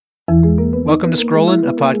Welcome to Scrollin',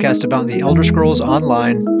 a podcast about the Elder Scrolls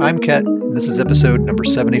Online. I'm Ket, and this is episode number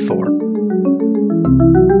 74.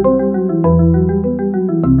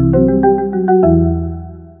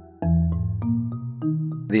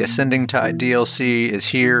 The Ascending Tide DLC is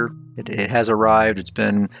here. It has arrived. It's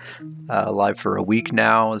been live for a week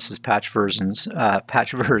now. This is patch version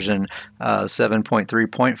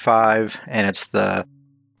 7.3.5, and it's the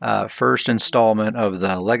first installment of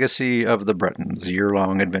the Legacy of the Bretons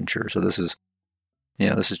year-long adventure. So this is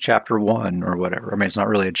chapter 1 or whatever. I mean, it's not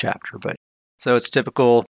really a chapter, but so it's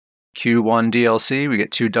typical Q1 DLC. We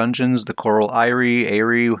get 2 dungeons: the Coral Eyrie,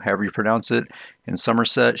 however you pronounce it, in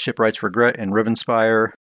Somerset, Shipwright's Regret, and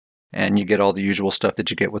Rivenspire. And you get all the usual stuff that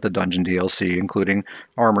you get with a dungeon DLC, including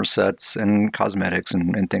armor sets and cosmetics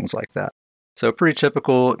and things like that. So pretty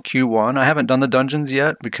typical Q1. I haven't done the dungeons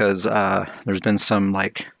yet because there's been some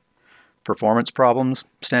performance problems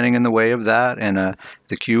standing in the way of that, and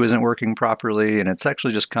the queue isn't working properly, and it's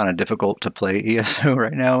actually just kind of difficult to play ESO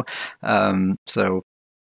right now. So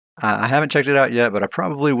I haven't checked it out yet, but I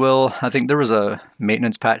probably will. I think there was a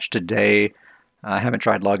maintenance patch today. I haven't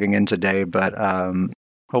tried logging in today, but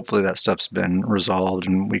hopefully that stuff's been resolved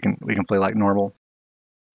and we can play like normal.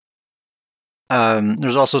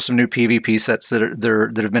 There's also some new PvP sets that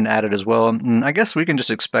have been added as well, and I guess we can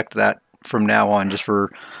just expect that from now on, just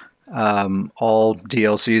for all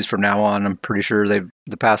DLCs from now on. I'm pretty sure the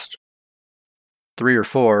past 3 or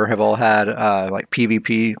 4 have all had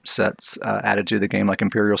PvP sets added to the game, like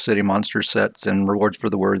Imperial City Monster sets and Rewards for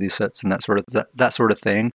the Worthy sets and that sort of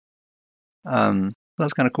thing.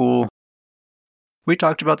 That's kind of cool. We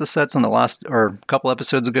talked about the sets on the last, or a couple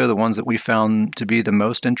episodes ago, the ones that we found to be the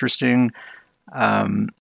most interesting. I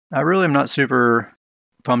really am not super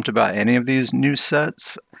pumped about any of these new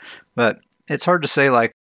sets, but it's hard to say.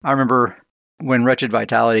 Like, I remember when Wretched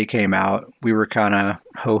Vitality came out, we were kind of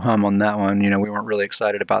ho-hum on that one. We weren't really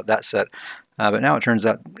excited about that set. But now it turns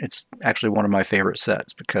out it's actually one of my favorite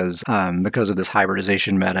sets because of this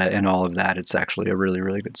hybridization meta and all of that. It's actually a really,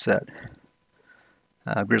 really good set.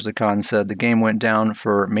 Grizzly Khan said, the game went down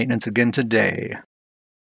for maintenance again today.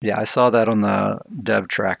 Yeah, I saw that on the dev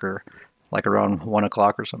tracker, like around 1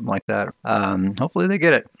 o'clock or something like that. Hopefully they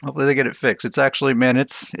get it. Hopefully they get it fixed. It's actually, man,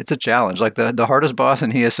 it's a challenge. Like the hardest boss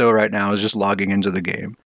in ESO right now is just logging into the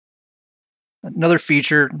game. Another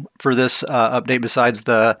feature for this update, besides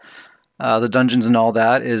the dungeons and all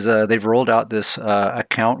that, is they've rolled out this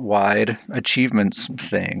account-wide achievements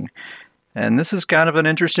thing. And this is kind of an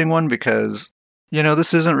interesting one because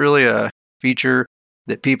this isn't really a feature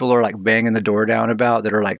that people are like banging the door down about,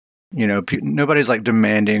 that are like, nobody's like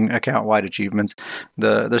demanding account-wide achievements.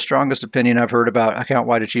 The strongest opinion I've heard about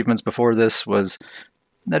account-wide achievements before this was,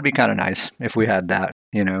 that'd be kind of nice if we had that,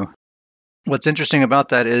 What's interesting about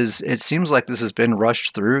that is it seems like this has been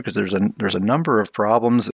rushed through because there's a number of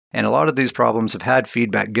problems, and a lot of these problems have had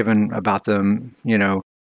feedback given about them,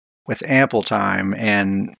 with ample time,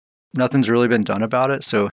 and nothing's really been done about it.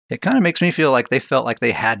 So it kind of makes me feel like they felt like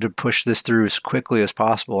they had to push this through as quickly as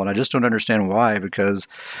possible. And I just don't understand why, because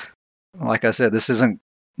like I said, this isn't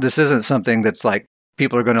something that's like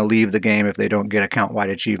people are going to leave the game if they don't get account-wide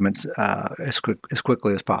achievements as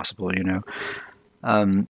quickly as possible,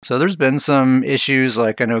 So there's been some issues,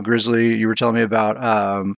 like I know Grizzly, you were telling me about,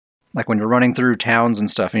 like when you're running through towns and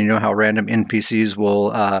stuff, and how random NPCs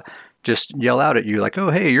will just yell out at you like, oh,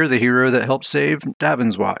 hey, you're the hero that helped save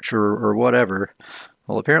Davin's Watch or whatever.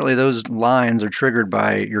 Well, apparently those lines are triggered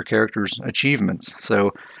by your character's achievements.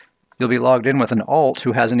 So you'll be logged in with an alt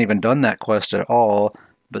who hasn't even done that quest at all,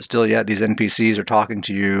 but still yet these NPCs are talking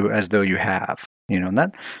to you as though you have. And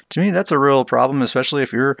that, to me, that's a real problem, especially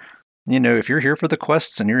if you're here for the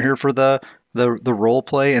quests and you're here for the role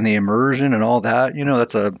play and the immersion and all that.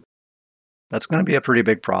 That's going to be a pretty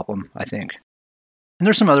big problem, I think. And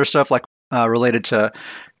there's some other stuff like related to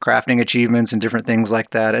crafting achievements and different things like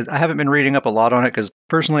that. I haven't been reading up a lot on it because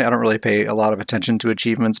personally I don't really pay a lot of attention to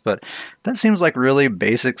achievements, but that seems like really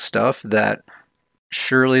basic stuff that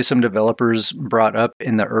surely some developers brought up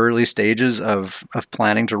in the early stages of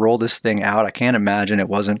planning to roll this thing out. I can't imagine it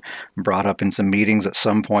wasn't brought up in some meetings at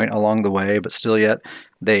some point along the way, but still yet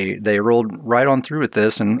they rolled right on through with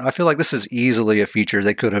this, and I feel like this is easily a feature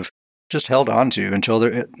they could have just held on to until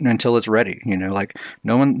it's ready. Like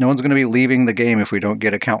no one's going to be leaving the game if we don't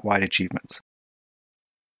get account-wide achievements.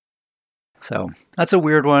 So that's a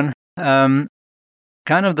weird one. Kind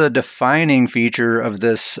of the defining feature of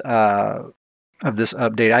this of this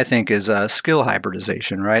update, I think, is skill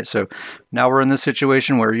hybridization, right? So now we're in this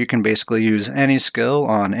situation where you can basically use any skill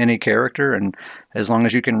on any character, and as long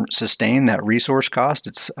as you can sustain that resource cost,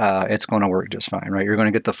 it's going to work just fine, right? You're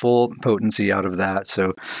going to get the full potency out of that.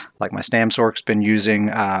 So, like my Stamsork's been using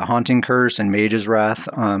Haunting Curse and Mage's Wrath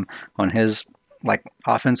on his like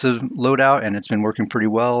offensive loadout, and it's been working pretty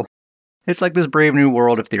well. It's like this brave new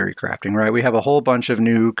world of theory crafting, right? We have a whole bunch of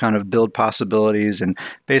new kind of build possibilities, and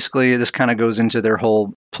basically this kind of goes into their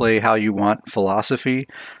whole play how you want philosophy,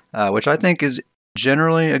 which I think is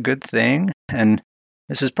generally a good thing. And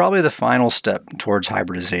this is probably the final step towards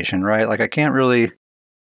hybridization, right? Like I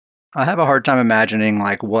have a hard time imagining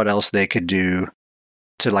like what else they could do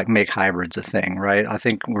to like make hybrids a thing, right? I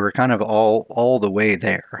think we're kind of all the way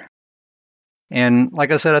there. And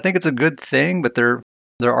like I said, I think it's a good thing, but there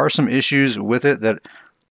are some issues with it that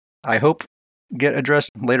I hope get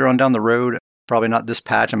addressed later on down the road. Probably not this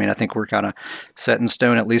patch. I mean, I think we're kind of set in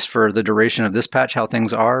stone, at least for the duration of this patch, how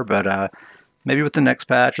things are. But maybe with the next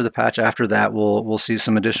patch or the patch after that, we'll see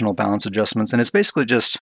some additional balance adjustments. And it's basically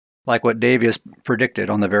just like what Davius predicted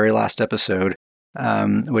on the very last episode,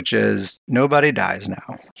 which is nobody dies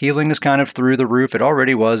now. Healing is kind of through the roof. It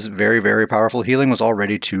already was very, very powerful. Healing was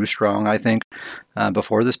already too strong, I think,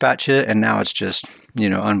 before this patch hit, and now it's just,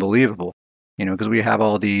 unbelievable. Because we have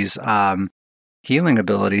all these healing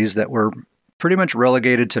abilities that were pretty much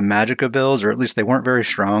relegated to Magicka builds, or at least they weren't very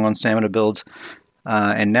strong on stamina builds,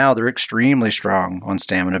 and now they're extremely strong on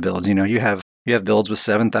stamina builds. You have builds with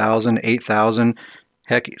 7,000, 8,000.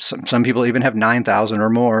 Heck, some people even have 9,000 or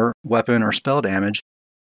more weapon or spell damage,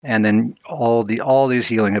 and then all these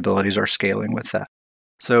healing abilities are scaling with that.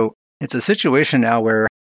 So it's a situation now where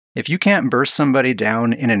if you can't burst somebody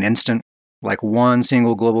down in an instant, like one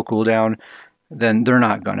single global cooldown, then they're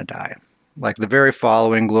not going to die. Like the very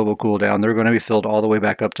following global cooldown, they're going to be filled all the way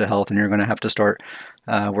back up to health, and you're going to have to start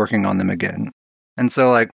working on them again. And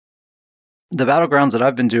so, like the battlegrounds that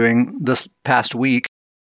I've been doing this past week,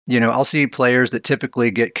 I'll see players that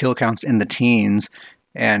typically get kill counts in the teens,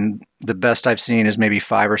 and the best I've seen is maybe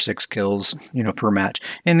 5 or 6 kills, per match.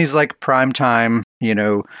 In these like prime time,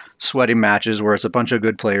 sweaty matches where it's a bunch of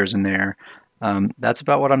good players in there. That's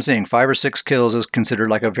about what I'm seeing. 5 or 6 kills is considered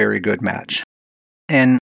like a very good match.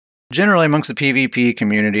 And generally amongst the PvP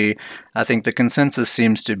community, I think the consensus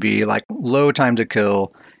seems to be like low time to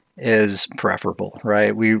kill is preferable,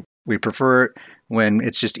 right? We prefer it when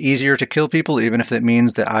it's just easier to kill people, even if it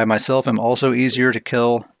means that I myself am also easier to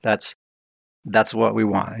kill. That's what we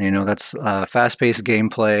want. That's fast-paced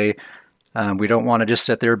gameplay. We don't want to just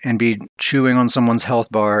sit there and be chewing on someone's health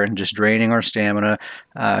bar and just draining our stamina,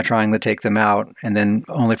 trying to take them out, and then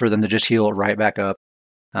only for them to just heal it right back up.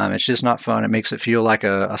 It's just not fun. It makes it feel like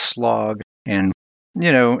a slog. And,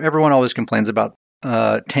 everyone always complains about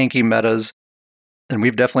tanky metas, and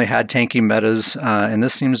we've definitely had tanky metas, and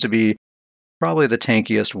this seems to be probably the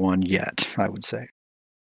tankiest one yet, I would say.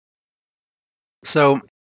 So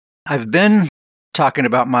I've been talking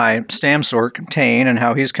about my Stamsork, Tane, and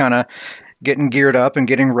how he's kind of getting geared up and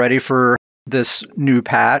getting ready for this new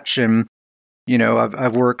patch. And,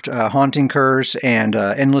 I've worked Haunting Curse and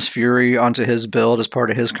Endless Fury onto his build as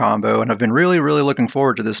part of his combo. And I've been really, really looking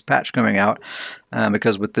forward to this patch coming out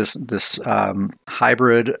because with this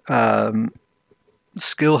hybrid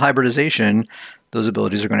skill hybridization, those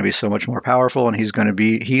abilities are going to be so much more powerful, and he's going to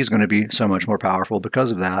be so much more powerful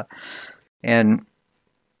because of that. And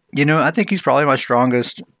I think he's probably my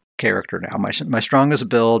strongest character now, my strongest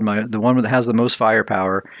build, the one that has the most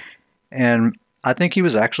firepower. And I think he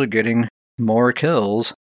was actually getting more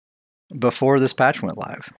kills before this patch went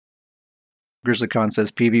live. GrizzlyCon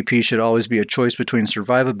says PvP should always be a choice between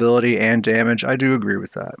survivability and damage. I do agree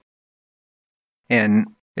with that. And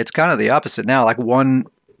it's kind of the opposite now. Like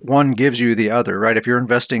one gives you the other, right? If you're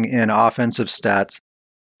investing in offensive stats,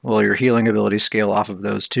 well, your healing abilities scale off of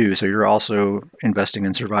those too. So you're also investing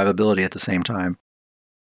in survivability at the same time.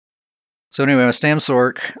 So anyway, with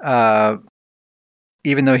Stamsork,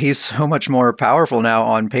 even though he's so much more powerful now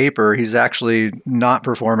on paper, he's actually not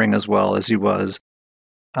performing as well as he was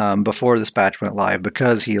before this patch went live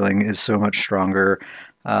because healing is so much stronger.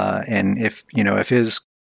 And if his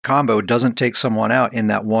combo doesn't take someone out in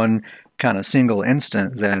that one kind of single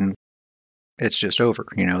instant, then it's just over.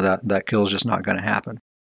 That kill is just not going to happen.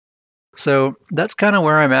 So that's kind of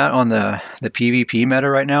where I'm at on the PvP meta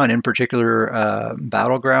right now, and in particular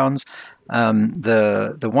Battlegrounds.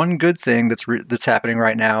 The one good thing that's happening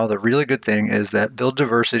right now, the really good thing, is that build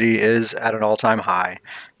diversity is at an all-time high.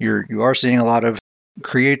 You are seeing a lot of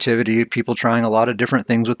creativity, people trying a lot of different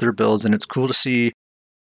things with their builds, and it's cool to see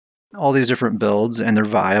all these different builds, and they're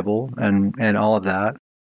viable and all of that.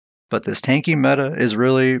 But this tanky meta is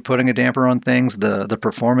really putting a damper on things. The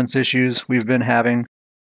performance issues we've been having,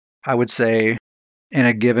 I would say, in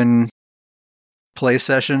a given play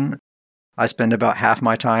session, I spend about half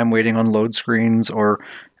my time waiting on load screens or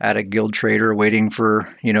at a guild trader waiting for,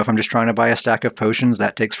 if I'm just trying to buy a stack of potions,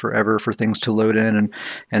 that takes forever for things to load in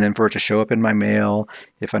and then for it to show up in my mail.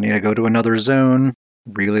 If I need to go to another zone,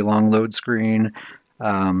 really long load screen.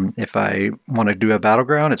 If I want to do a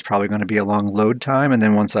battleground, it's probably going to be a long load time, and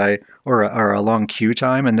then or a long queue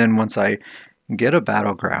time, and then once I get a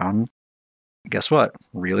battleground, guess what?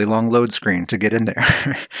 Really long load screen to get in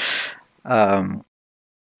there.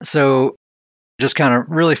 So just kind of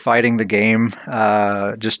really fighting the game,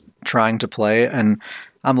 just trying to play. And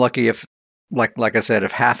I'm lucky if, like I said,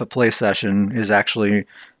 if half a play session is actually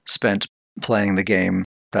spent playing the game,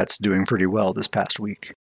 that's doing pretty well this past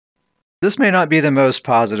week. This may not be the most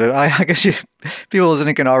positive. I guess people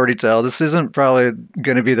listening can already tell this isn't probably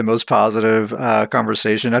going to be the most positive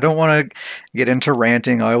conversation. I don't want to get into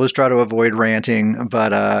ranting. I always try to avoid ranting,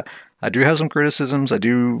 but I do have some criticisms.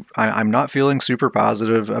 I'm not feeling super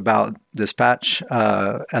positive about this patch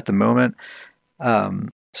at the moment.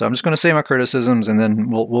 So I'm just going to say my criticisms, and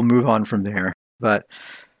then we'll move on from there. But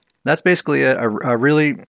that's basically a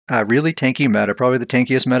really tanky meta, probably the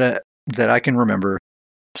tankiest meta that I can remember.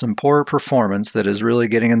 Some poor performance that is really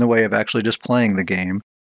getting in the way of actually just playing the game.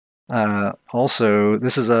 Also,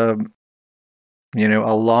 this is a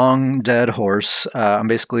long dead horse. I'm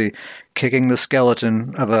basically kicking the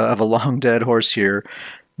skeleton of a long dead horse here,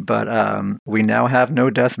 but we now have no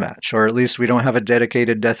deathmatch, or at least we don't have a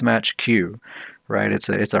dedicated deathmatch queue, right?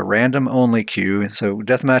 It's a random only queue, so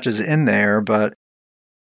deathmatch is in there, but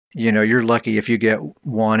you're lucky if you get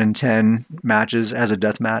 1 in 10 matches as a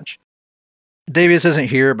deathmatch. Davius isn't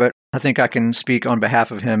here, but I think I can speak on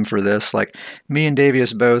behalf of him for this. Like, me and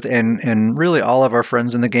Davius both, and really all of our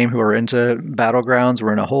friends in the game who are into Battlegrounds,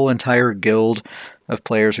 we're in a whole entire guild of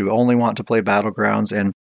players who only want to play Battlegrounds,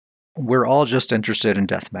 and we're all just interested in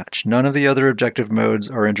Deathmatch. None of the other objective modes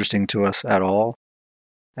are interesting to us at all.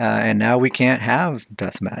 And now we can't have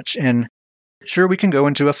Deathmatch. And sure, we can go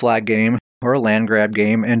into a flag game or a land grab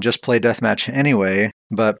game and just play Deathmatch anyway,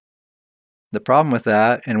 but the problem with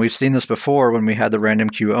that, and we've seen this before when we had the random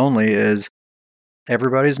queue only, is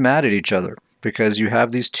everybody's mad at each other because you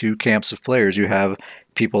have these two camps of players. You have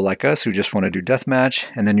people like us who just want to do deathmatch,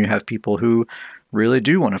 and then you have people who really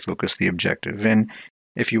do want to focus the objective. And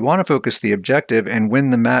if you want to focus the objective and win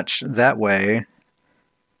the match that way,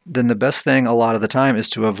 then the best thing a lot of the time is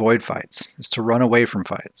to avoid fights, is to run away from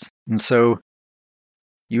fights. And so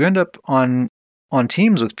you end up on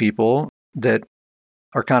teams with people that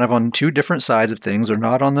are kind of on two different sides of things. They're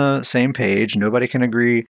not on the same page. Nobody can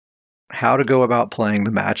agree how to go about playing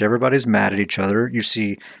the match. Everybody's mad at each other. You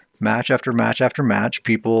see match after match after match,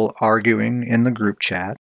 people arguing in the group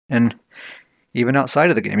chat. And even outside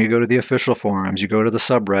of the game, you go to the official forums, you go to the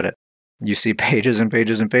subreddit, you see pages and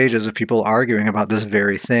pages and pages of people arguing about this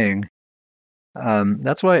very thing.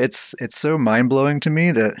 That's why it's so mind-blowing to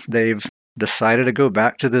me that they've decided to go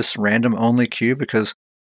back to this random only queue, because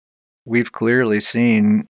we've clearly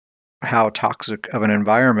seen how toxic of an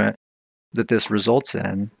environment that this results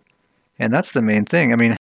in. And that's the main thing. I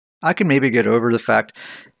mean, I can maybe get over the fact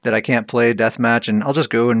that I can't play deathmatch and I'll just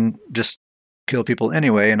go and just kill people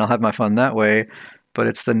anyway and I'll have my fun that way. But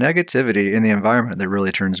it's the negativity in the environment that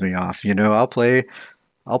really turns me off. I'll play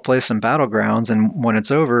some Battlegrounds, and when it's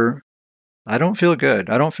over, I don't feel good.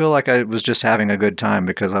 I don't feel like I was just having a good time,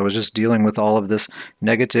 because I was just dealing with all of this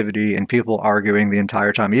negativity and people arguing the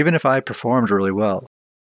entire time, even if I performed really well.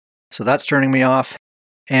 So that's turning me off.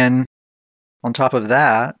 And on top of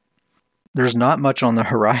that, there's not much on the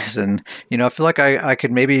horizon. I feel like I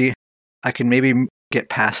could maybe get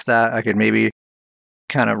past that. I could maybe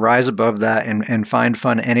kind of rise above that and find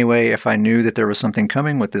fun anyway if I knew that there was something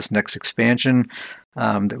coming with this next expansion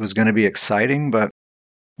that was going to be exciting. But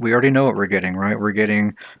we already know what we're getting, right? We're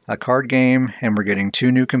getting a card game, and we're getting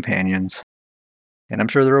 2 new companions. And I'm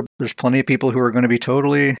sure there's plenty of people who are going to be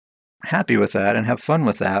totally happy with that and have fun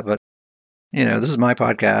with that. But, this is my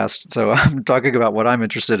podcast, so I'm talking about what I'm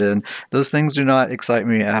interested in. Those things do not excite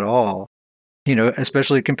me at all,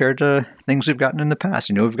 especially compared to things we've gotten in the past.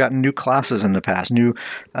 We've gotten new classes in the past, new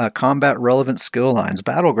combat-relevant skill lines.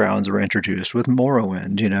 Battlegrounds were introduced with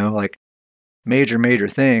Morrowind, like major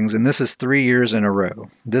things, and this is 3 years in a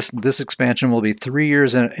row. This expansion will be 3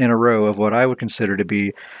 years in a row of what I would consider to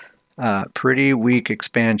be pretty weak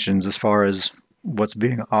expansions as far as what's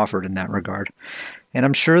being offered in that regard. And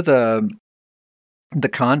I'm sure the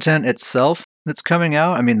content itself that's coming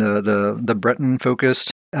out, I mean the Breton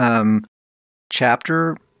focused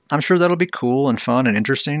chapter I'm sure that'll be cool and fun and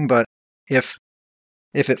interesting, but if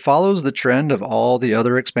it follows the trend of all the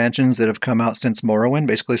other expansions that have come out since Morrowind,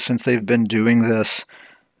 basically since they've been doing this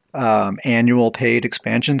annual paid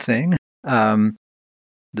expansion thing,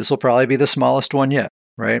 this will probably be the smallest one yet,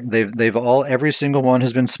 right? Every single one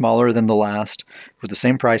has been smaller than the last, with the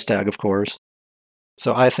same price tag, of course.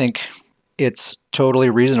 So I think it's totally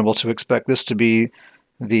reasonable to expect this to be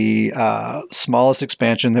the smallest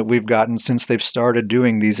expansion that we've gotten since they've started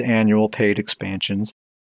doing these annual paid expansions.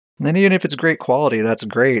 And even if it's great quality, that's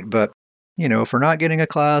great. But, if we're not getting a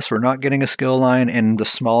class, we're not getting a skill line in the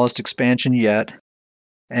smallest expansion yet,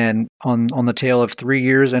 and on the tail of 3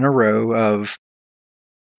 years in a row of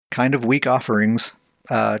kind of weak offerings,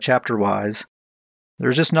 chapter-wise,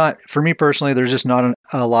 there's just not, for me personally, there's just not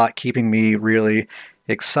a lot keeping me really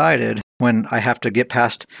excited when I have to get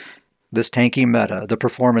past this tanky meta, the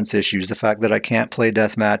performance issues, the fact that I can't play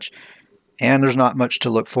deathmatch, and there's not much to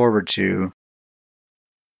look forward to.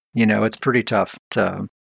 It's pretty tough to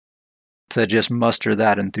just muster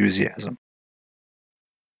that enthusiasm.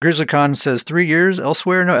 GrizzlyCon says 3 years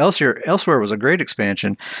elsewhere. No, elsewhere was a great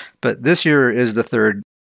expansion, but this year is the third.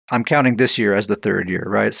 I'm counting this year as the third year,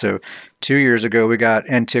 right? So 2 years ago we got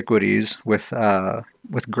Antiquities with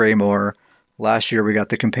Greymoor. Last year we got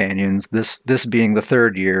the Companions. This being the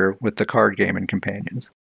third year with the card game and Companions.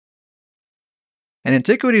 And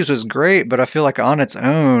Antiquities was great, but I feel like on its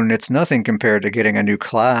own, it's nothing compared to getting a new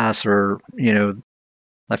class or,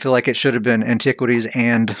 I feel like it should have been Antiquities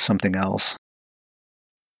and something else.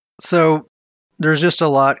 So there's just a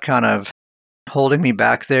lot kind of holding me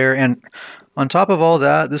back there. And on top of all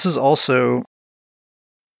that, this is also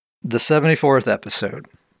the 74th episode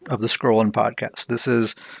of the Scrollin' Podcast. This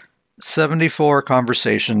is 74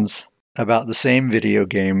 conversations about the same video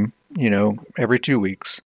game, every 2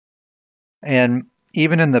 weeks. And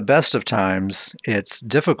even in the best of times, it's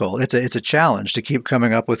difficult. It's a challenge to keep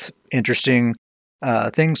coming up with interesting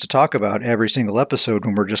things to talk about every single episode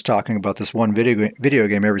when we're just talking about this one video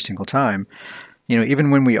game every single time. Even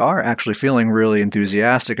when we are actually feeling really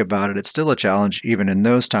enthusiastic about it, it's still a challenge even in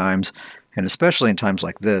those times, and especially in times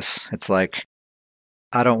like this. It's like,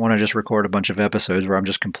 I don't want to just record a bunch of episodes where I'm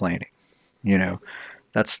just complaining.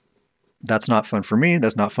 That's not fun for me.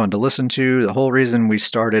 That's not fun to listen to. The whole reason we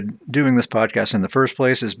started doing this podcast in the first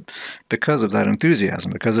place is because of that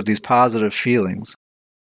enthusiasm, because of these positive feelings.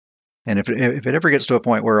 And if it ever gets to a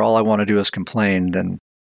point where all I want to do is complain, then,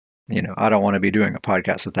 I don't want to be doing a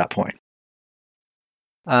podcast at that point.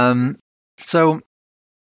 So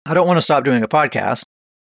I don't want to stop doing a podcast.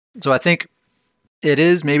 So I think it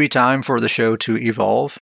is maybe time for the show to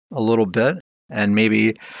evolve a little bit and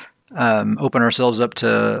maybe open ourselves up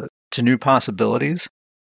to new possibilities.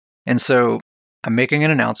 And so I'm making an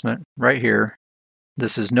announcement right here.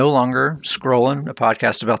 This is no longer Scrollin', a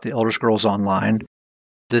podcast about the Elder Scrolls Online.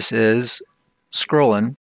 This is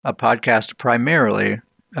Scrollin', a podcast primarily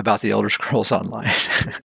about the Elder Scrolls Online.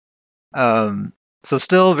 So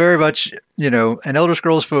still very much, an Elder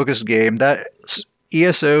Scrolls focused game. That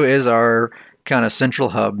ESO is our kind of central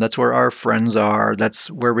hub. That's where our friends are. That's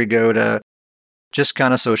where we go to just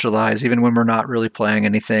kind of socialize, even when we're not really playing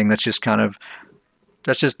anything. That's home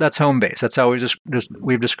base. That's how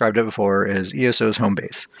we've described it before, as ESO's home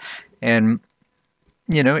base. And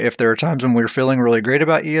if there are times when we're feeling really great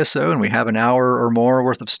about ESO and we have an hour or more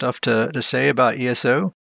worth of stuff to say about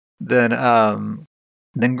ESO, then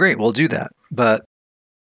great, we'll do that. But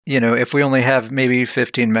if we only have maybe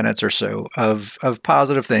 15 minutes or so of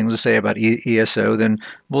positive things to say about ESO, then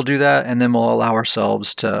we'll do that, and then we'll allow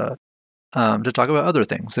ourselves to talk about other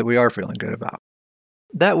things that we are feeling good about.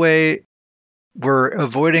 That way, we're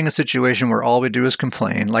avoiding a situation where all we do is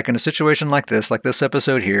complain. Like in a situation like this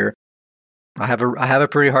episode here, I have a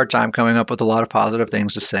pretty hard time coming up with a lot of positive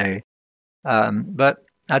things to say, but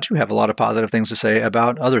I do have a lot of positive things to say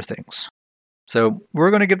about other things. So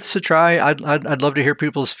we're going to give this a try. I'd love to hear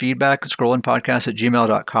people's feedback at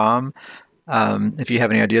scrollinpodcast@gmail.com. If you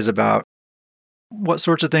have any ideas about what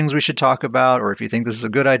sorts of things we should talk about, or if you think this is a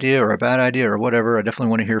good idea or a bad idea or whatever, I definitely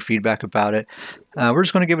want to hear feedback about it. We're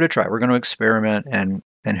just going to give it a try. We're going to experiment, and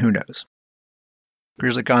who knows.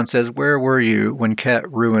 GrizzlyCon says, "Where were you when Ket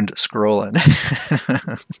ruined Scrollin'?"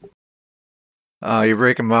 Oh, you're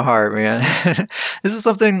breaking my heart, man. This is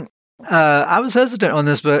something, I was hesitant on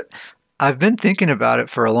this, but I've been thinking about it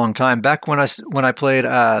for a long time. Back when I played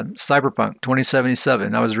Cyberpunk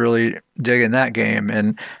 2077, I was really digging that game,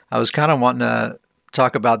 and I was kind of wanting to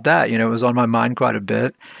talk about that. It was on my mind quite a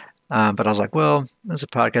bit, but I was like, well, there's a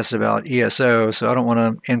podcast about ESO, so I don't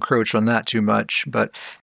want to encroach on that too much. But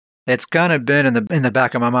it's kind of been in the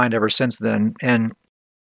back of my mind ever since then. And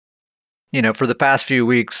for the past few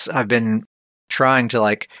weeks, I've been trying to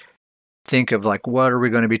like think of like what are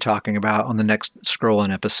we going to be talking about on the next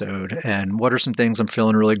Scrolling episode, and what are some things I'm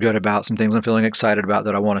feeling really good about, some things I'm feeling excited about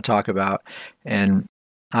that I want to talk about, and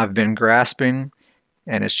I've been grasping,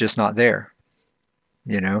 and it's just not there,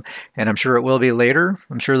 and I'm sure it will be later.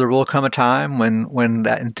 I'm sure there will come a time when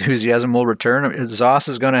that enthusiasm will return. ZOS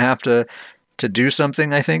is going to have to do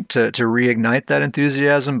something, I think, to reignite that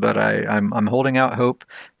enthusiasm, but I'm holding out hope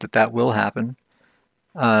that will happen.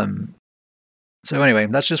 So anyway,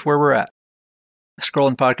 that's just where we're at.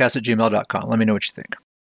 Scrollingpodcast@gmail.com. Let me know what you think.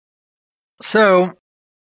 So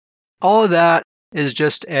all of that is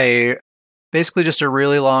basically just a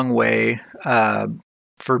really long way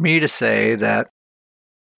for me to say that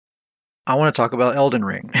I want to talk about Elden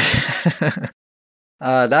Ring.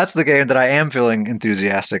 That's the game that I am feeling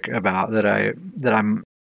enthusiastic about, that I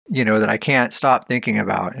can't stop thinking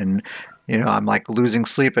about. And, I'm like losing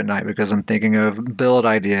sleep at night because I'm thinking of build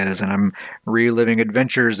ideas, and I'm reliving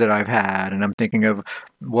adventures that I've had, and I'm thinking of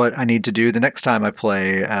what I need to do the next time I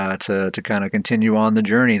play to kind of continue on the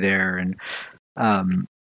journey there. And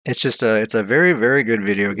it's a very, very good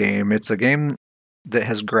video game. It's a game that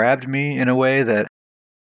has grabbed me in a way that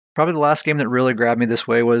probably the last game that really grabbed me this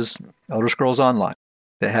way was Elder Scrolls Online,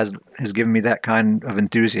 that has given me that kind of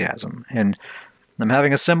enthusiasm. And I'm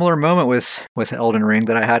having a similar moment with Elden Ring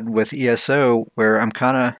that I had with ESO, where I'm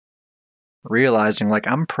kind of realizing like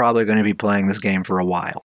I'm probably going to be playing this game for a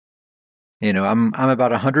while. I'm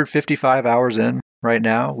about 155 hours in right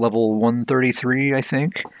now, level 133, I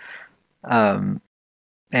think, and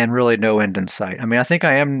really no end in sight. I mean, I think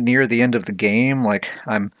I am near the end of the game. Like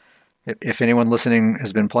if anyone listening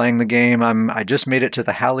has been playing the game, I just made it to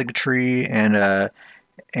the Halig tree,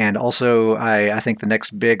 and also I think the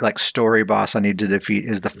next big like story boss I need to defeat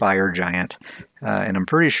is the Fire Giant, and I'm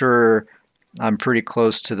pretty sure I'm pretty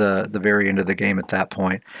close to the very end of the game at that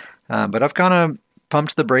point. But I've kind of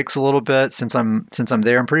pumped the brakes a little bit since I'm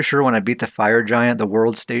there. I'm pretty sure when I beat the Fire Giant, the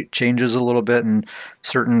world state changes a little bit, and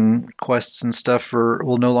certain quests and stuff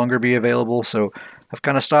will no longer be available. So I've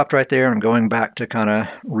kind of stopped right there. I'm going back to kind of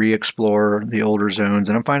re-explore the older zones,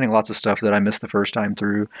 and I'm finding lots of stuff that I missed the first time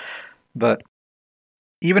through. But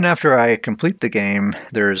even after I complete the game,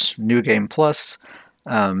 there's New Game Plus.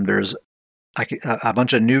 There's a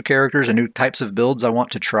bunch of new characters and new types of builds I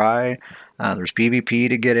want to try. There's PvP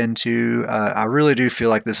to get into. I really do feel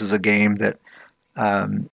like this is a game that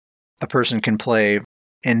a person can play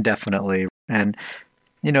indefinitely. And,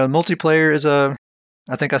 multiplayer is I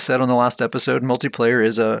think I said on the last episode, multiplayer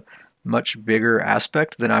is a much bigger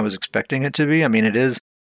aspect than I was expecting it to be. I mean, it is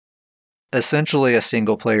essentially a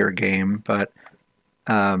single player game, but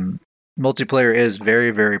multiplayer is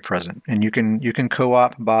very, very present, and you can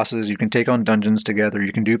co-op bosses, you can take on dungeons together,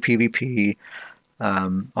 you can do PvP,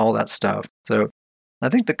 all that stuff. So I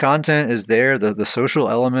think the content is there, the social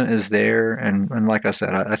element is there, and like I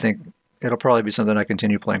said, I think it'll probably be something I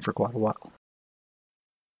continue playing for quite a while.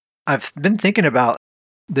 I've been thinking about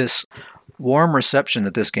this warm reception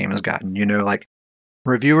that this game has gotten. Like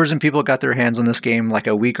reviewers and people got their hands on this game like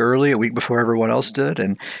a week before everyone else did,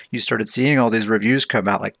 and you started seeing all these reviews come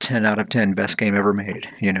out like 10 out of 10 best game ever made,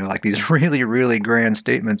 like these really, really grand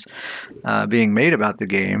statements being made about the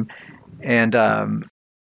game. And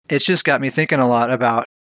it's just got me thinking a lot about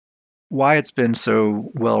why it's been so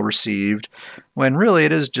well received, when really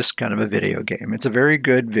it is just kind of a video game. It's a very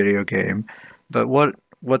good video game, but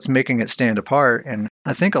what's making it stand apart, and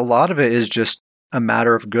I think a lot of it is just a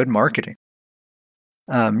matter of good marketing.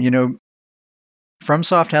 FromSoft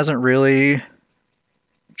hasn't really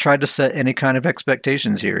tried to set any kind of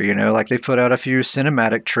expectations here. Like they've put out a few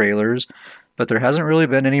cinematic trailers, but there hasn't really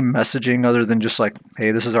been any messaging other than just like,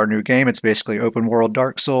 hey, this is our new game. It's basically open world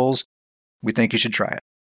Dark Souls. We think you should try it.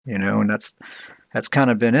 And that's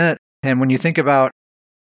kind of been it. And when you think about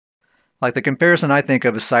like the comparison I think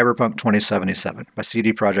of is Cyberpunk 2077 by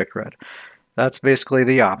CD Projekt Red. That's basically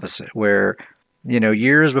the opposite, where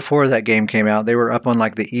years before that game came out, they were up on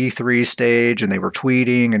like the E3 stage and they were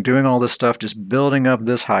tweeting and doing all this stuff, just building up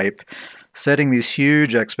this hype, setting these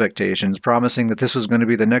huge expectations, promising that this was going to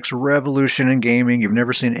be the next revolution in gaming. You've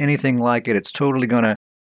never seen anything like it. It's totally going to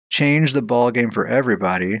change the ball game for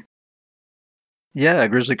everybody. Yeah,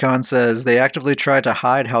 GrizzlyCon says they actively tried to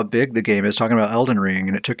hide how big the game is, talking about Elden Ring,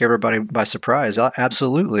 and it took everybody by surprise.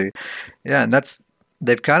 Absolutely. Yeah, and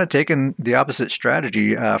they've kind of taken the opposite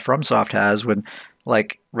strategy FromSoft has, when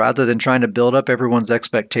like rather than trying to build up everyone's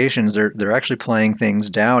expectations, they're actually playing things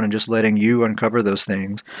down and just letting you uncover those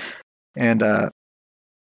things. And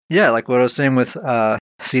yeah, like what I was saying with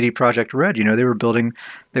CD Projekt Red, they were building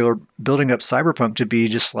up Cyberpunk to be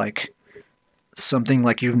just like something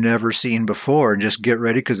like you've never seen before, and just get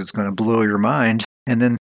ready because it's going to blow your mind. And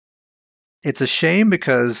then it's a shame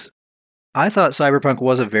because I thought Cyberpunk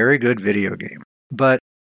was a very good video game, but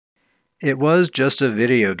it was just a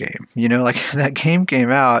video game. Like that game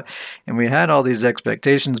came out and we had all these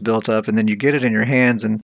expectations built up, and then you get it in your hands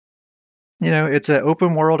and it's an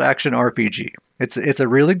open world action RPG. It's a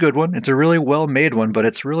really good one. It's a really well made one, but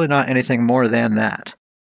it's really not anything more than that.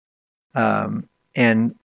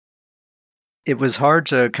 And it was hard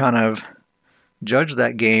to kind of judge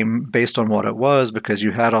that game based on what it was because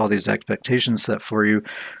you had all these expectations set for you.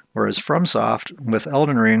 Whereas FromSoft with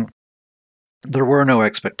Elden Ring, there were no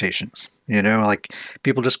expectations. Like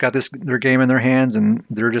people just got their game in their hands and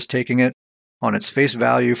they're just taking it on its face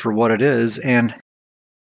value for what it is. And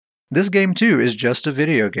this game too is just a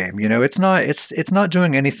video game. It's not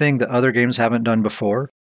doing anything that other games haven't done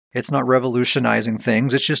before. It's not revolutionizing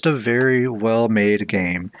things. It's just a very well-made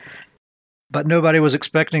game. But nobody was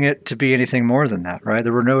expecting it to be anything more than that, right?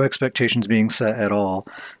 There were no expectations being set at all.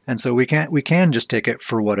 And so we can just take it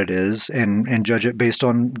for what it is and judge it based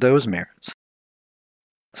on those merits.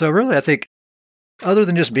 So really, I think other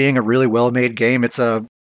than just being a really well-made game, it's a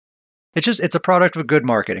product of good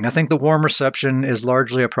marketing. I think the warm reception is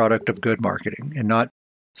largely a product of good marketing and not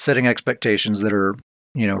setting expectations that are,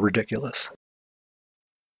 ridiculous.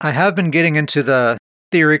 I have been getting into the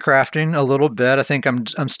theory crafting a little bit. I think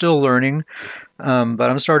I'm still learning, but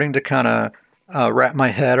I'm starting to kind of wrap my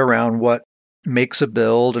head around what makes a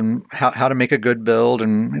build and how to make a good build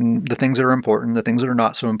and the things that are important, the things that are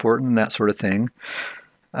not so important, and that sort of thing.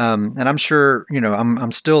 And I'm sure,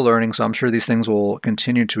 I'm still learning, so I'm sure these things will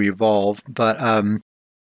continue to evolve. But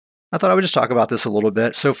I thought I would just talk about this a little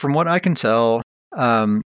bit. So from what I can tell,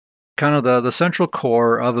 kind of the central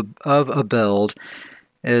core of a build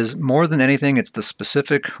is more than anything, it's the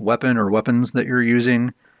specific weapon or weapons that you're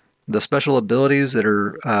using, the special abilities that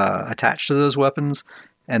are attached to those weapons,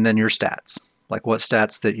 and then your stats. Like what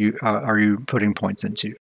stats that you are you putting points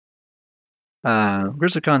into.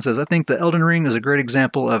 Grizzlycon says, I think the Elden Ring is a great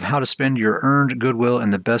example of how to spend your earned goodwill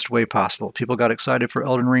in the best way possible. People got excited for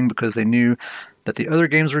Elden Ring because they knew that the other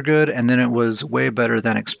games were good, and then it was way better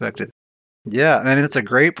than expected. Yeah, I mean, that's a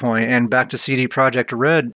great point. And back to CD Projekt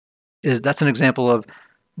Red, that's an example of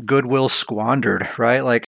goodwill squandered, right?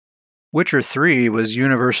 Like Witcher 3 was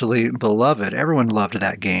universally beloved. Everyone loved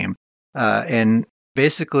that game. And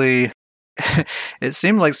basically, it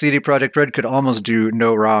seemed like CD Projekt Red could almost do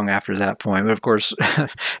no wrong after that point. But of course,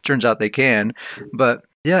 turns out they can. But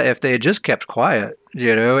yeah, if they had just kept quiet,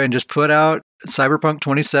 and just put out Cyberpunk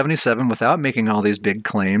 2077 without making all these big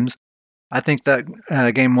claims, I think that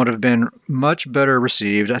game would have been much better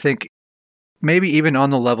received. I think maybe even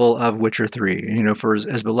on the level of Witcher 3, for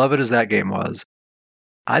as beloved as that game was.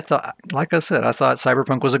 I thought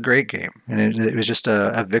Cyberpunk was a great game, and it was just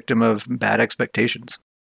a victim of bad expectations.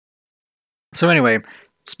 So anyway,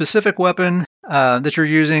 specific weapon that you're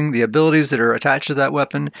using, the abilities that are attached to that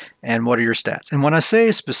weapon, and what are your stats. And when I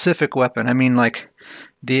say specific weapon, I mean like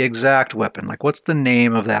the exact weapon. Like what's the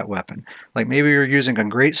name of that weapon? Like maybe you're using a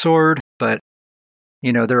greatsword, but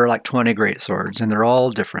there are like 20 greatswords, and they're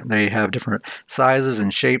all different. They have different sizes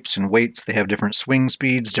and shapes and weights. They have different swing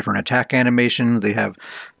speeds, different attack animations. They have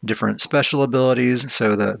different special abilities.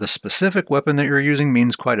 So the specific weapon that you're using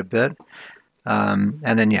means quite a bit. And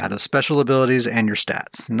then, the special abilities and your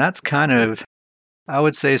stats. And that's kind of, I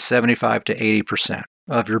would say, 75 to 80%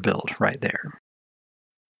 of your build right there.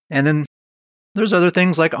 And then there's other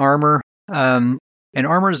things like armor. And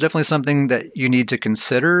armor is definitely something that you need to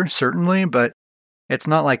consider, certainly, but it's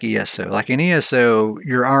not like ESO. Like in ESO,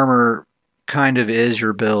 your armor kind of is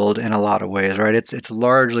your build in a lot of ways, right? It's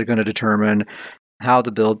largely going to determine how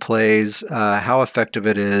the build plays, how effective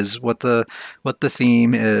it is, what the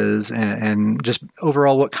theme is, and just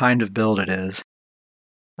overall what kind of build it is.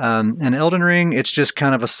 And Elden Ring, it's just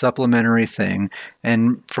kind of a supplementary thing.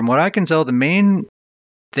 And from what I can tell, the main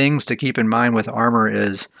things to keep in mind with armor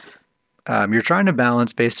is you're trying to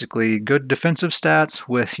balance basically good defensive stats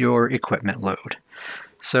with your equipment load.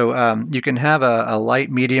 So you can have a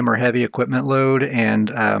light, medium, or heavy equipment load, and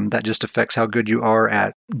that just affects how good you are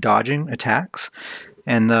at dodging attacks.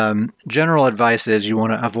 And the general advice is you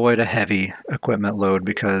want to avoid a heavy equipment load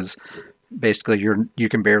because basically you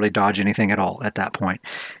can barely dodge anything at all at that point.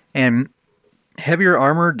 And heavier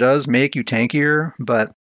armor does make you tankier,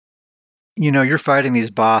 but you're fighting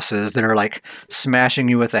these bosses that are like smashing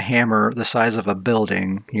you with a hammer the size of a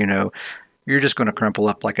building, You're just going to crumple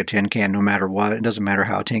up like a tin can no matter what. It doesn't matter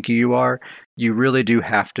how tanky you are. You really do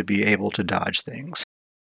have to be able to dodge things.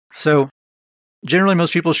 So generally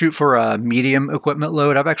most people shoot for a medium equipment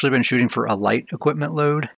load. I've actually been shooting for a light equipment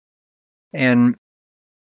load. And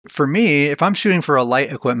for me, if I'm shooting for a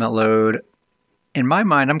light equipment load, in my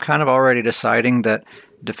mind, I'm kind of already deciding that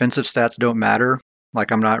defensive stats don't matter.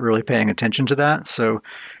 Like, I'm not really paying attention to that. So,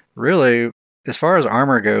 really, as far as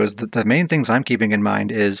armor goes, the main things I'm keeping in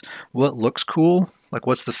mind is what looks cool, like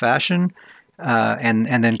what's the fashion,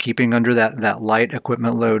 and then keeping under that light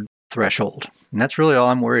equipment load threshold. And that's really all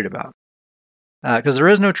I'm worried about. Because there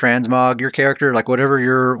is no transmog. Your character, like whatever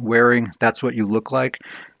you're wearing, that's what you look like.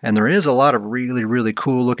 And there is a lot of really, really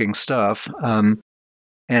cool looking stuff.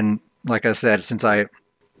 And like I said, since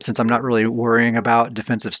I'm not really worrying about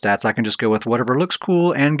defensive stats, I can just go with whatever looks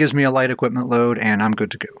cool and gives me a light equipment load, and I'm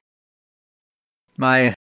good to go.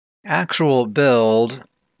 My actual build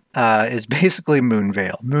is basically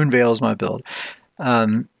Moonveil. Moonveil is my build.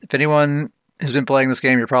 If anyone has been playing this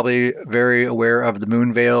game, you're probably very aware of the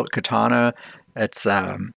Moonveil katana. It's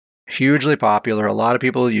hugely popular. A lot of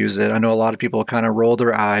people use it. I know a lot of people kind of roll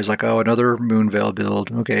their eyes like, oh, another Moonveil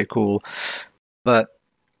build. Okay, cool. But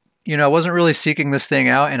I wasn't really seeking this thing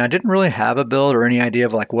out, and I didn't really have a build or any idea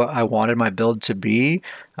of like what I wanted my build to be.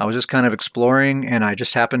 I was just kind of exploring, and I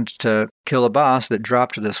just happened to kill a boss that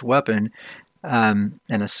dropped this weapon. And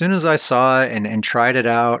as soon as I saw it and tried it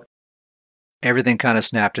out, everything kind of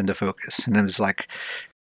snapped into focus. And it was like,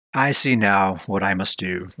 I see now what I must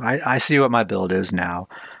do. I see what my build is now.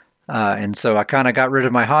 And so I kind of got rid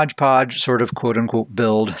of my hodgepodge sort of quote unquote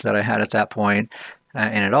build that I had at that point.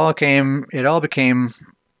 And it all became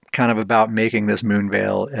kind of about making this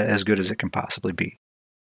Moonveil as good as it can possibly be.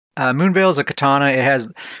 Moonveil is a katana. It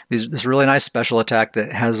has this really nice special attack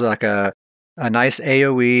that has like a nice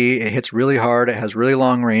AoE. It hits really hard. It has really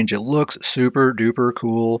long range. It looks super duper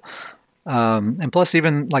cool. And plus,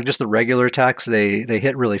 even like just the regular attacks, they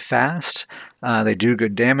hit really fast. They do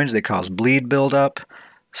good damage. They cause bleed buildup.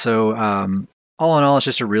 So all in all, it's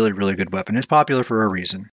just a really, really good weapon. It's popular for a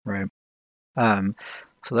reason, right?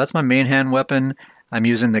 So that's my main hand weapon. I'm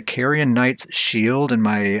using the Carrion Knight's shield in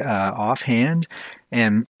my offhand,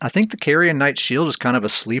 and I think the Carrion Knight's shield is kind of a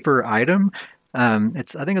sleeper item. I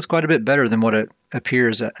think it's quite a bit better than what it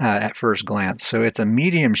appears at first glance. So it's a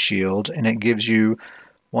medium shield, and it gives you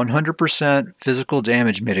 100% physical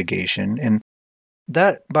damage mitigation, and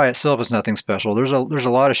that by itself is nothing special. There's a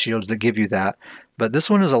lot of shields that give you that, but this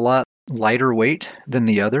one is a lot lighter weight than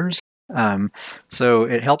the others. So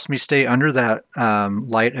it helps me stay under that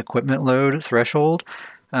light equipment load threshold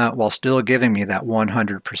while still giving me that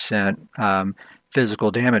 100%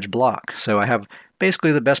 physical damage block. So I have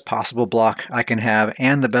basically the best possible block I can have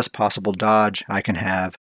and the best possible dodge I can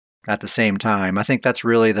have at the same time. I think that's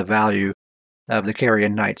really the value of the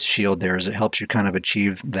Carrion Knight's shield there, is it helps you kind of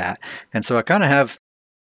achieve that. And so I kind of have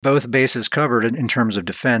both bases covered in terms of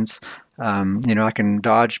defense. I can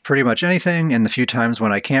dodge pretty much anything, and the few times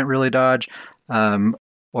when I can't really dodge,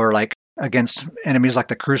 or like against enemies like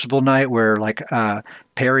the Crucible Knight, where like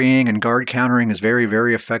parrying and guard countering is very,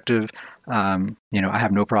 very effective. I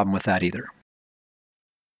have no problem with that either.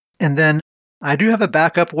 And then I do have a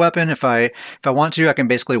backup weapon. If I want to, I can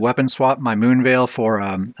basically weapon swap my Moonveil for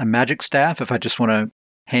a magic staff if I just want to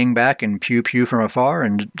hang back and pew pew from afar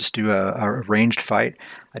and just do a ranged fight.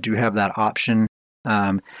 I do have that option.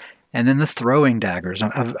 And then the throwing daggers.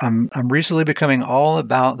 I'm recently becoming all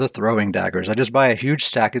about the throwing daggers. I just buy a huge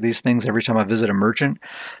stack of these things every time I visit a merchant.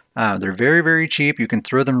 They're very, very cheap. You can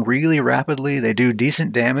throw them really rapidly. They do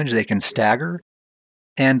decent damage. They can stagger.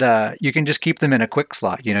 And you can just keep them in a quick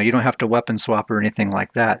slot. You don't have to weapon swap or anything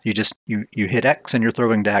like that. You hit X and you're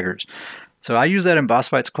throwing daggers. So I use that in boss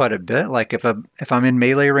fights quite a bit. Like if I'm in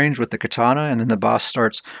melee range with the katana and then the boss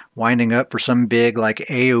starts winding up for some big like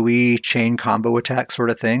AoE chain combo attack sort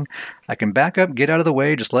of thing, I can back up, get out of the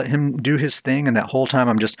way, just let him do his thing, and that whole time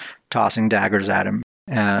I'm just tossing daggers at him.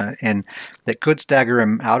 And that could stagger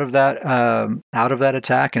him out of that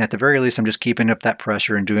attack, and at the very least I'm just keeping up that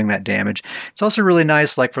pressure and doing that damage. It's also really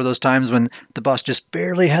nice, like for those times when the boss just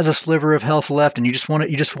barely has a sliver of health left, and you just want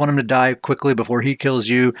him to die quickly before he kills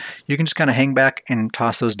you. You can just kind of hang back and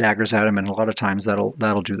toss those daggers at him, and a lot of times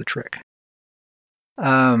that'll do the trick.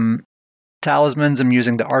 Talismans, I'm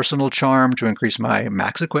using the Arsenal Charm to increase my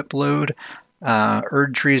max equip load.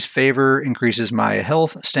 Erdtree's Favor increases my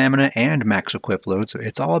health, stamina, and max equip load, so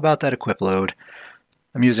it's all about that equip load.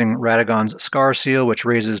 I'm using Radagon's Scar Seal, which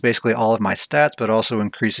raises basically all of my stats, but also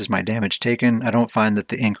increases my damage taken. I don't find that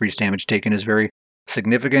the increased damage taken is very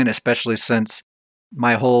significant, especially since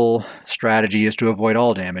my whole strategy is to avoid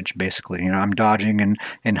all damage, basically. I'm dodging and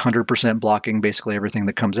 100% blocking basically everything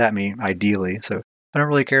that comes at me, ideally, so I don't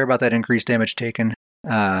really care about that increased damage taken.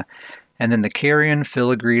 And then the Carrion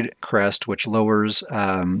Filigreed Crest, which lowers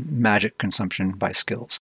magic consumption by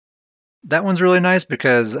skills. that one's really nice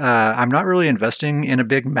because I'm not really investing in a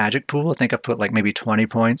big magic pool. I think I've put like maybe 20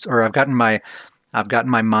 points, or I've gotten my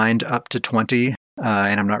mind up to 20,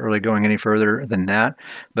 and I'm not really going any further than that.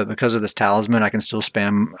 But because of this talisman, I can still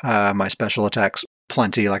spam my special attacks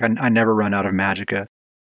plenty. Like I never run out of magicka.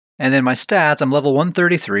 And then my stats, I'm level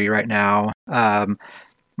 133 right now.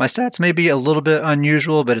 My stats may be a little bit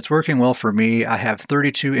unusual, but it's working well for me. I have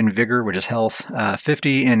 32 in vigor, which is health,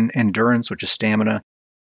 50 in endurance, which is stamina,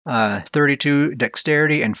 32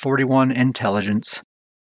 dexterity, and 41 intelligence.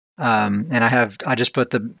 And I just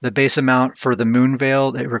put the base amount for the moon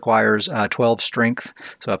veil. It requires 12 strength,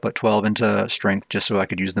 so I put 12 into strength just so I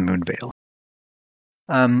could use the moon veil.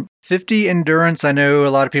 50 endurance. I know a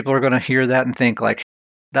lot of people are going to hear that and think like,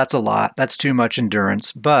 that's a lot. That's too much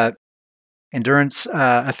endurance. But endurance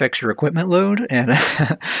affects your equipment load, and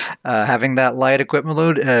having that light equipment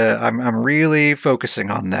load, I'm really focusing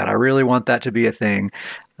on that. I really want that to be a thing,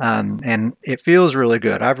 and it feels really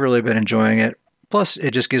good. I've really been enjoying it. Plus,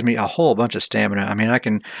 it just gives me a whole bunch of stamina. I mean, I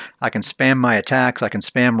can spam my attacks. I can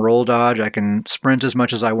spam roll dodge. I can sprint as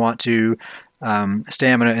much as I want to.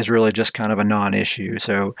 Stamina is really just kind of a non-issue.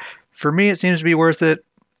 So for me, it seems to be worth it.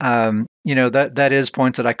 That is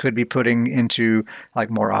points that I could be putting into like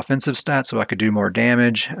more offensive stats, so I could do more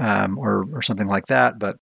damage, or something like that.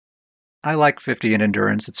 But I like 50 in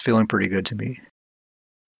endurance. It's feeling pretty good to me.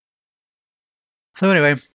 So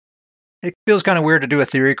anyway, it feels kind of weird to do a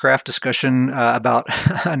Theorycraft discussion about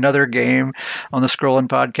another game on the Scrollin'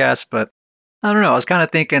 podcast, but I don't know. I was kind of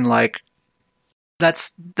thinking like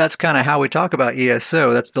that's kind of how we talk about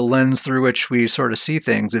ESO. That's the lens through which we sort of see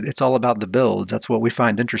things. It's all about the builds. That's what we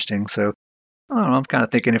find interesting. So I don't know. I'm kind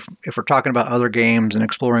of thinking if we're talking about other games and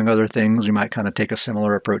exploring other things, we might kind of take a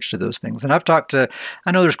similar approach to those things. And I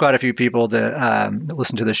know there's quite a few people that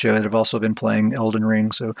listen to the show that have also been playing Elden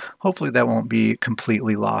Ring. So hopefully that won't be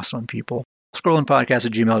completely lost on people.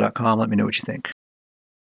 Scrollandpodcast@gmail.com. Let me know what you think.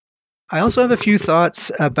 I also have a few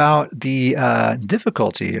thoughts about the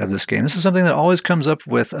difficulty of this game. This is something that always comes up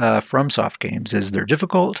with FromSoft games. Is they're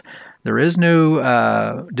difficult. There is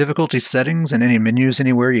no difficulty settings in any menus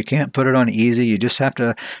anywhere. You can't put it on easy. You just have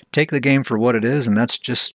to take the game for what it is, and that's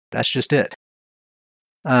just it.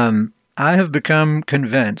 I have become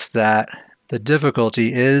convinced that the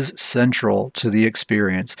difficulty is central to the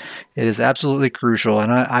experience. It is absolutely crucial,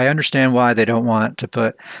 and I understand why they don't want to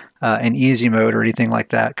put an easy mode or anything like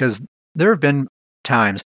that, because there have been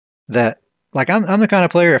times that, like, I'm the kind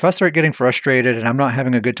of player, if I start getting frustrated and I'm not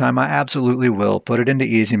having a good time, I absolutely will put it into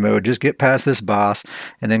easy mode, just get past this boss,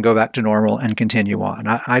 and then go back to normal and continue on.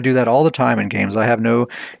 I do that all the time in games. I have no,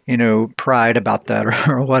 pride about that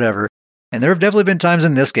or whatever. And there have definitely been times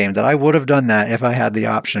in this game that I would have done that if I had the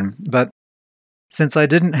option. But since I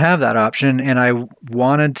didn't have that option and I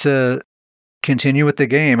wanted to continue with the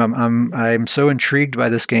game, I'm so intrigued by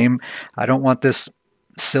this game. I don't want this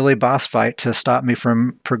silly boss fight to stop me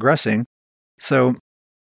from progressing. So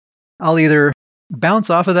I'll either bounce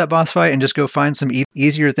off of that boss fight and just go find some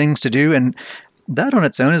easier things to do. And that on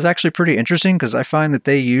its own is actually pretty interesting because I find that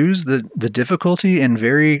they use the difficulty in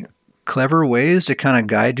very clever ways to kind of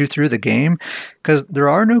guide you through the game, because there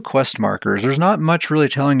are no quest markers. There's not much really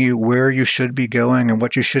telling you where you should be going and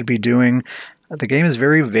what you should be doing. The game is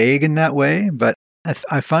very vague in that way, but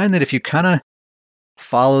I find that if you kind of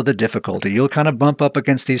follow the difficulty, you'll kind of bump up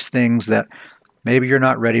against these things that maybe you're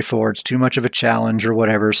not ready for. It's too much of a challenge or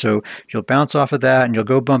whatever. So you'll bounce off of that and you'll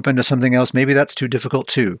go bump into something else. Maybe that's too difficult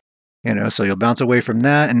too. So you'll bounce away from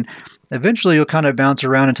that, and eventually you'll kind of bounce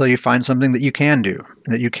around until you find something that you can do,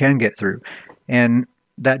 that you can get through. And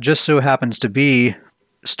that just so happens to be,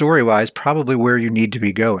 story-wise, probably where you need to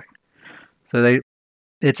be going. So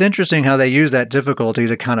it's interesting how they use that difficulty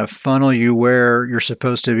to kind of funnel you where you're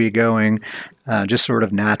supposed to be going, just sort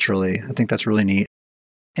of naturally. I think that's really neat.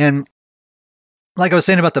 And like I was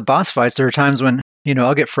saying about the boss fights, there are times when,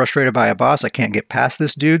 I'll get frustrated by a boss. I can't get past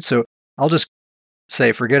this dude, so I'll just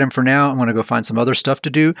say, forget him for now. I'm going to go find some other stuff to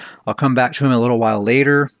do. I'll come back to him a little while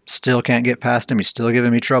later. Still can't get past him. He's still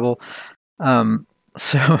giving me trouble.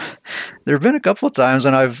 So there have been a couple of times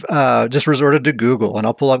when I've just resorted to Google, and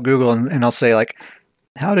I'll pull up Google and I'll say, like,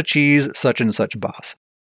 how to cheese such and such boss.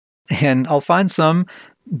 And I'll find some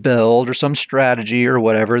build or some strategy or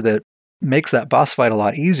whatever that makes that boss fight a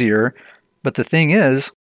lot easier. But the thing is,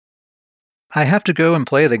 I have to go and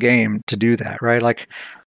play the game to do that, right? Like,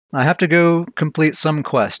 I have to go complete some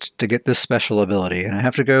quest to get this special ability, and I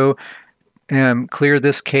have to go clear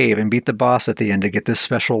this cave and beat the boss at the end to get this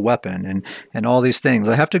special weapon and all these things.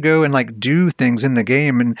 I have to go and like do things in the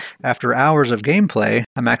game, and after hours of gameplay,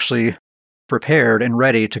 I'm actually prepared and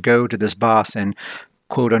ready to go to this boss and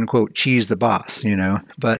quote unquote cheese the boss,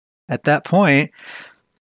 But at that point,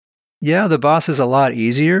 yeah, the boss is a lot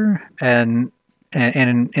easier, and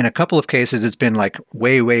in a couple of cases, it's been like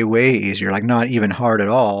way, way, way easier, like not even hard at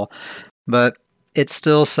all. But it's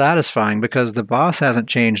still satisfying because the boss hasn't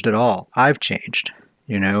changed at all. I've changed,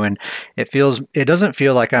 and it doesn't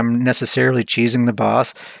feel like I'm necessarily cheesing the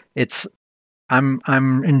boss. It's I'm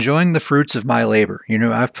enjoying the fruits of my labor.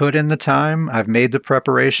 I've put in the time, I've made the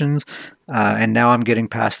preparations, and now I'm getting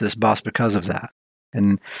past this boss because of that.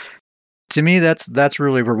 And to me, that's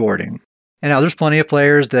really rewarding. And now there's plenty of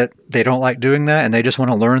players that they don't like doing that, and they just want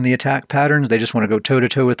to learn the attack patterns. They just want to go toe to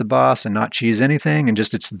toe with the boss and not cheese anything, and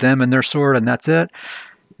just it's them and their sword, and that's it.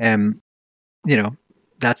 And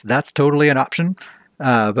that's totally an option.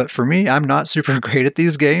 But for me, I'm not super great at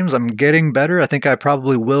these games. I'm getting better. I think I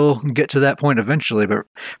probably will get to that point eventually. But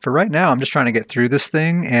for right now, I'm just trying to get through this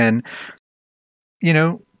thing. And,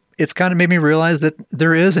 it's kind of made me realize that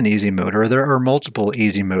there is an easy mode, or there are multiple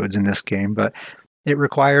easy modes in this game, but it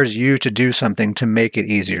requires you to do something to make it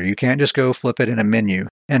easier. You can't just go flip it in a menu.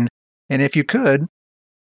 And if you could,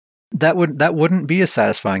 that wouldn't be as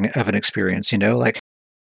satisfying of an experience, like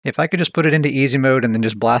if I could just put it into easy mode and then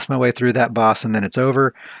just blast my way through that boss and then it's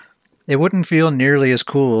over, it wouldn't feel nearly as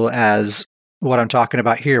cool as what I'm talking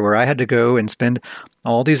about here, where I had to go and spend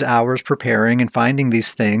all these hours preparing and finding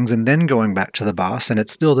these things and then going back to the boss, and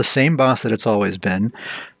it's still the same boss that it's always been,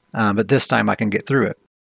 but this time I can get through it.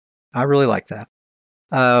 I really like that.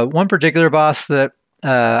 One particular boss that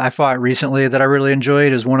I fought recently that I really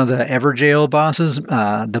enjoyed is one of the Evergaol bosses,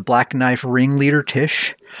 the Black Knife Ringleader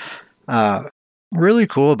Tish. Really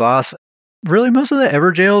cool boss. Really, most of the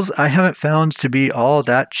Evergaols I haven't found to be all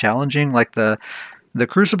that challenging. Like the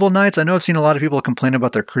Crucible Knights, I know I've seen a lot of people complain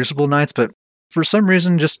about their Crucible Knights, but for some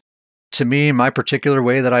reason, just to me, my particular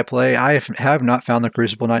way that I play, I have not found the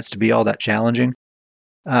Crucible Knights to be all that challenging.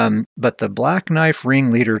 But the Black Knife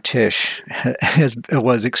Ringleader Tish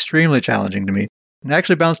was extremely challenging to me. And I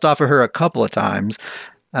actually bounced off of her a couple of times.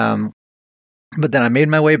 But then I made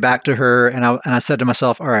my way back to her, and I said to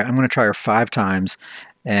myself, all right, I'm going to try her 5 times.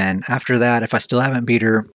 And after that, if I still haven't beat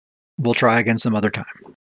her, we'll try again some other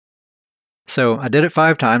time. So I did it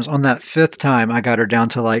 5 times. On that 5th time, I got her down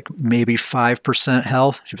to like maybe 5%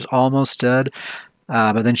 health. She was almost dead.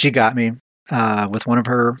 But then she got me with one of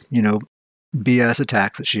her, BS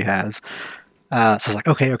attacks that she has. So I was like,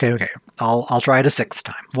 okay. I'll try it a 6th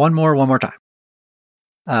time. One more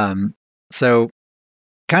time. So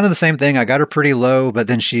kind of the same thing. I got her pretty low, but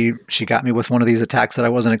then she got me with one of these attacks that I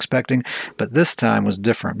wasn't expecting. But this time was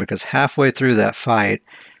different because halfway through that fight,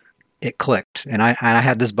 it clicked, and I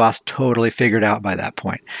had this boss totally figured out by that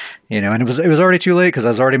point, and it was already too late because I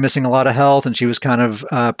was already missing a lot of health, and she was kind of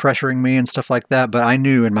pressuring me and stuff like that. But I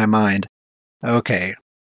knew in my mind, okay,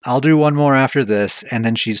 I'll do one more after this, and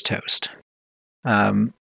then she's toast.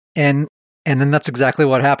 And then that's exactly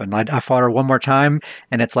what happened. I fought her one more time,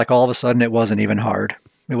 and it's like all of a sudden it wasn't even hard.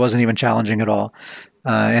 It wasn't even challenging at all,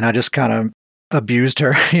 and I just kind of abused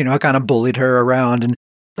her. I kind of bullied her around and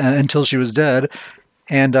until she was dead.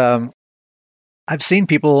 And I've seen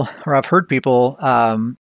people, or I've heard people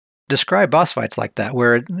describe boss fights like that,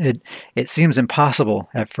 where it seems impossible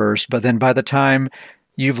at first, but then by the time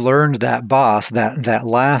you've learned that boss, that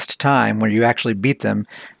last time where you actually beat them,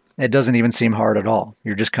 it doesn't even seem hard at all.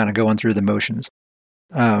 You're just kind of going through the motions.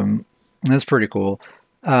 That's pretty cool.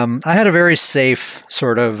 I had a very safe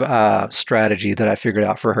sort of strategy that I figured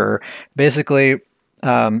out for her. Basically,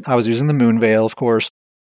 I was using the Moon Veil, of course.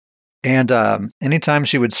 And anytime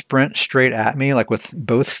she would sprint straight at me, like with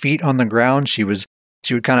both feet on the ground, she would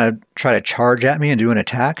kind of try to charge at me and do an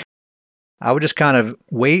attack. I would just kind of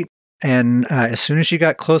wait, and as soon as she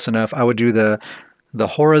got close enough, I would do the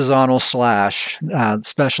horizontal slash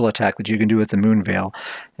special attack that you can do with the Moon Veil,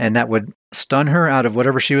 and that would stun her out of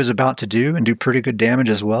whatever she was about to do and do pretty good damage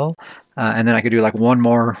as well. And then I could do like one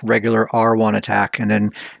more regular R1 attack, and then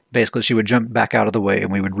basically she would jump back out of the way,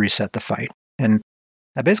 and we would reset the fight. And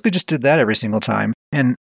I basically just did that every single time.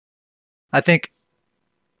 And I think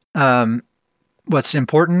what's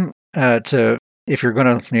important if you're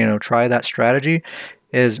going to try that strategy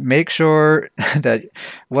is make sure that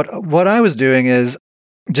what I was doing is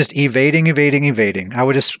just evading. I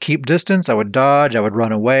would just keep distance. I would dodge. I would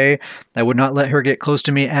run away. I would not let her get close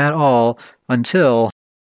to me at all until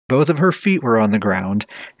both of her feet were on the ground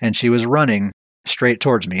and she was running straight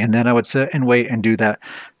towards me. And then I would sit and wait and do that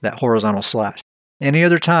horizontal slash. Any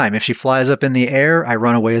other time, if she flies up in the air, I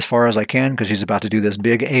run away as far as I can because she's about to do this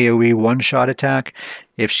big AoE one-shot attack.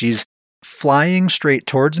 If she's flying straight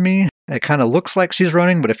towards me, it kind of looks like she's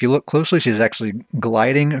running, but if you look closely, she's actually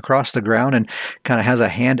gliding across the ground and kind of has a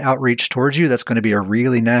hand outreach towards you. That's going to be a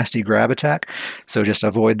really nasty grab attack, so just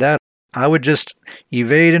avoid that. I would just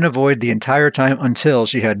evade and avoid the entire time until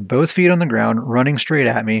she had both feet on the ground running straight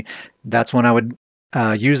at me. That's when I would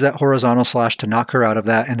use that horizontal slash to knock her out of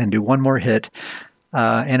that and then do one more hit.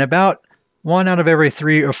 And about 1 out of every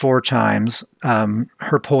 3 or 4 times,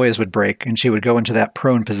 her poise would break and she would go into that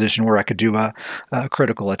prone position where I could do a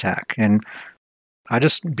critical attack. And I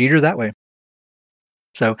just beat her that way.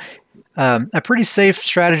 So a pretty safe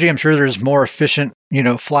strategy. I'm sure there's more efficient,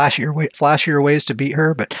 flashier ways to beat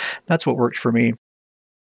her, but that's what worked for me.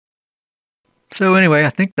 So anyway, I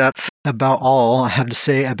think that's about all I have to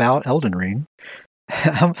say about Elden Ring.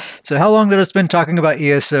 So how long did I spend talking about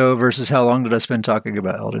ESO versus how long did I spend talking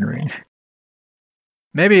about Elden Ring?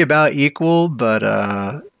 Maybe about equal, but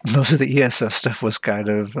most of the ESO stuff was kind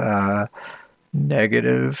of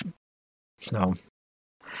negative. So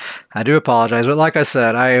I do apologize, but like I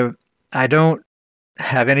said, I don't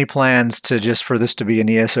have any plans to just for this to be an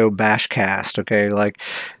ESO bash cast. Okay, like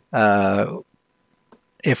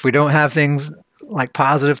if we don't have things like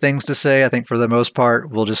positive things to say, I think for the most part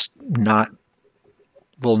we'll just not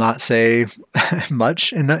say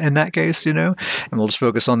much in that case, and we'll just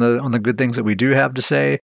focus on the good things that we do have to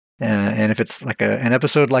say. And if it's like an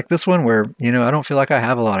episode like this one where I don't feel like I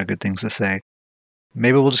have a lot of good things to say,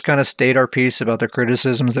 maybe we'll just kind of state our piece about the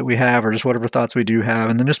criticisms that we have or just whatever thoughts we do have,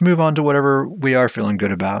 and then just move on to whatever we are feeling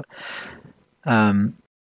good about. And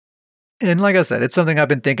like I said, it's something I've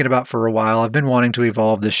been thinking about for a while. I've been wanting to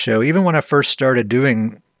evolve this show. Even when I first started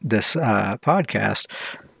doing this podcast,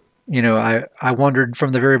 I wondered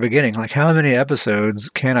from the very beginning, like, how many episodes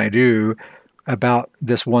can I do about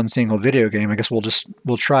this one single video game? I guess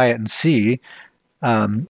we'll try it and see.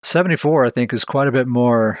 74, I think, is quite a bit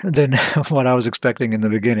more than what I was expecting in the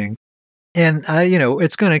beginning. And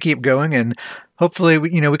it's going to keep going, and hopefully,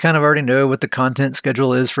 we kind of already know what the content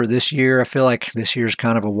schedule is for this year. I feel like this year's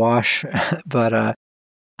kind of a wash, but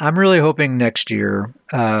I'm really hoping next year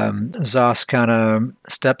ZOS kind of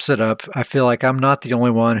steps it up. I feel like I'm not the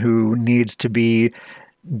only one who needs to be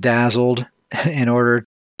dazzled in order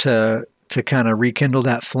to kind of rekindle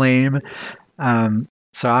that flame.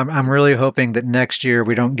 So I'm really hoping that next year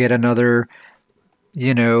we don't get another,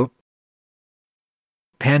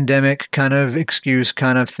 pandemic kind of excuse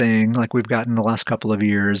kind of thing like we've gotten the last couple of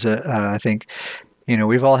years. I think,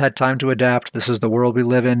 we've all had time to adapt. This is the world we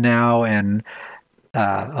live in now, and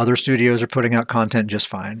other studios are putting out content just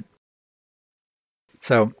fine.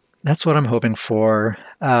 So that's what I'm hoping for.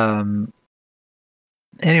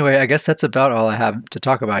 Anyway, I guess that's about all I have to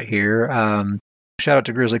talk about here. Shout out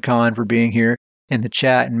to Grizzly Con for being here in the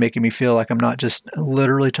chat and making me feel like I'm not just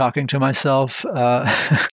literally talking to myself.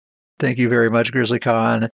 Thank you very much, Grizzly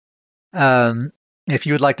Con. If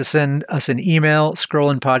you would like to send us an email,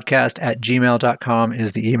 scrollandpodcast@gmail.com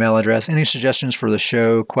is the email address. Any suggestions for the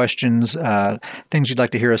show, questions, things you'd like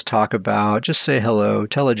to hear us talk about, just say hello,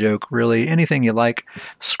 tell a joke, really, anything you like,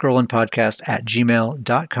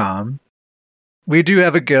 scrollandpodcast@gmail.com. We do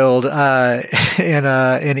have a guild in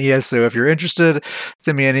ESO. If you're interested,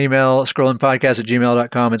 send me an email,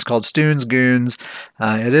 scrollandpodcast@gmail.com. It's called Stoons Goons.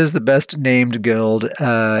 It is the best named guild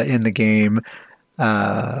in the game.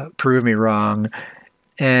 Prove me wrong.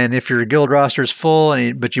 And if your guild roster is full,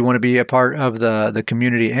 but you want to be a part of the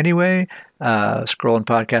community anyway,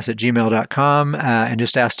 scrollandpodcast@gmail.com and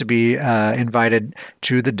just ask to be invited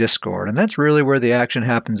to the Discord. And that's really where the action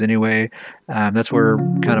happens anyway. That's where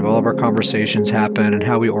kind of all of our conversations happen and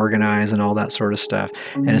how we organize and all that sort of stuff.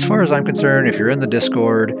 And as far as I'm concerned, if you're in the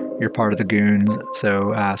Discord, you're part of the goons.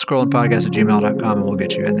 So scrollandpodcast@gmail.com and we'll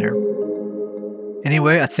get you in there.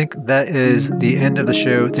 Anyway, I think that is the end of the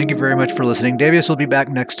show. Thank you very much for listening. Davius will be back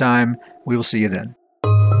next time. We will see you then.